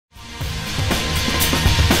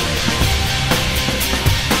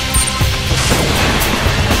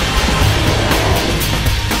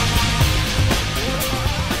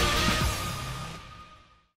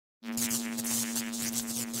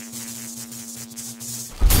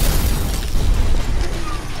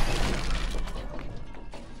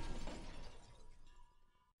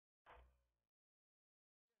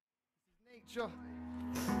N8ture.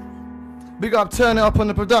 Big up, turn it up on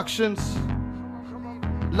the productions.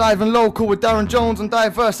 Live and local with Darren Jones on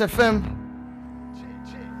Diverse FM.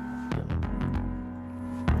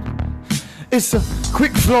 It's a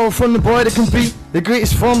quick flow from the boy that can be the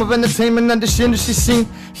greatest form of entertainment and this industry scene.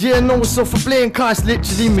 Yeah, no, it's so for playing car, it's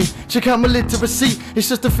literally me. Check out my literacy, it's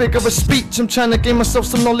just a figure of speech. I'm trying to gain myself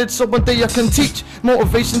some knowledge so one day I can teach.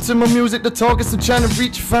 Motivation to my music, the targets I'm trying to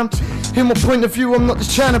reach, fam. In my point of view, I'm not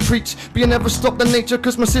just trying to preach. Being never stopped the nature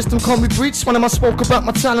cause my system can't be breached. When I spoke about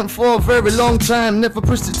my talent for a very long time, never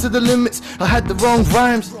pushed it to the limits, I had the wrong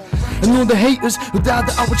rhymes. And all the haters who doubt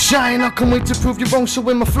that I would shine, I can't wait to prove you wrong,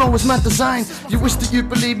 showing my flow is my design. You wish that you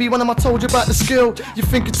believe me when I told you about the skill. You're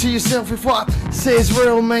thinking to yourself, if what I say is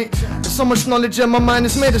real, mate. There's so much knowledge and my mind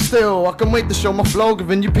is made of steel. I can wait to show my flow,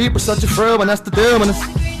 giving you people such a thrill. And that's the deal, man.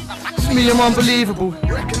 It's me, I'm unbelievable.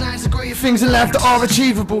 Recognize the great things in life that are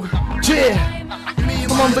achievable. Yeah,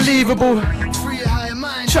 I'm unbelievable.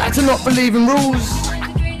 Try to not believe in rules.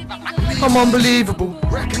 I'm unbelievable.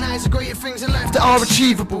 Recognize the great things in life that are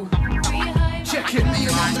achievable. Check it, me,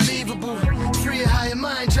 I'm unbelievable. Free a higher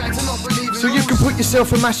mind, try to not believe in so rules. You can put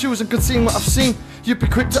yourself in my shoes and can see what I've seen. You'd be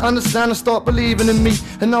quick to understand and start believing in me.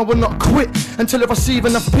 And I will not quit until I receive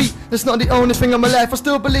enough peace. That's not the only thing in my life, I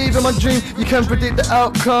still believe in my dream. You can predict the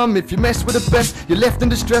outcome if you mess with the best. You're left in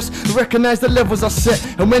distress, recognize the levels I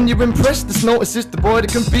set. And when you're impressed, just notice it's the boy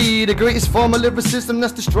that can be the greatest form of lyricism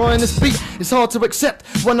that's destroying this beat. It's hard to accept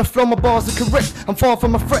when I flow, my bars are correct. I'm far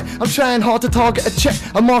from a threat, I'm trying hard to target a check.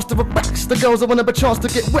 I'm master of backs, the girls I want a chance to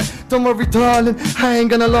get wet. Don't worry darling, I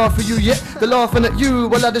ain't gonna laugh at you yet. They're laughing at you,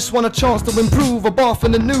 well I just want a chance to improve. A bath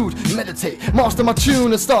in the nude, meditate, master my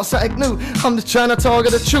tune and start something new. I'm just trying to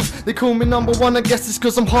target the truth. They call me number one, I guess it's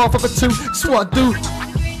cause I'm half of a two. That's what I do.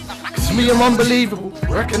 Cause me, I'm unbelievable.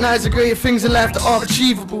 Recognize the great things in life that are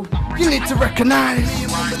achievable. You need to recognize.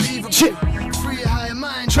 Chip.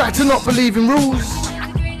 Try to not believe in rules.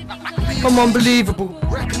 I'm unbelievable.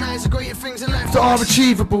 Recognize the great things in life that are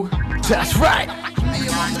achievable. That's right.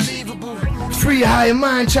 Free your higher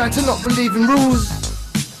mind, try to not believe in rules.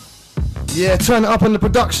 Yeah, turn it up on the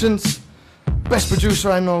productions. Best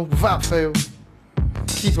producer I know, without fail.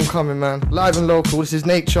 Keep them coming, man. Live and local, this is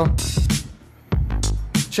N8ture.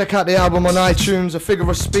 Check out the album on iTunes, A Figure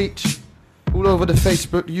of Speech. All over the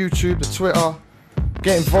Facebook, the YouTube, the Twitter.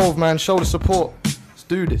 Get involved, man, show the support. Let's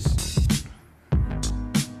do this.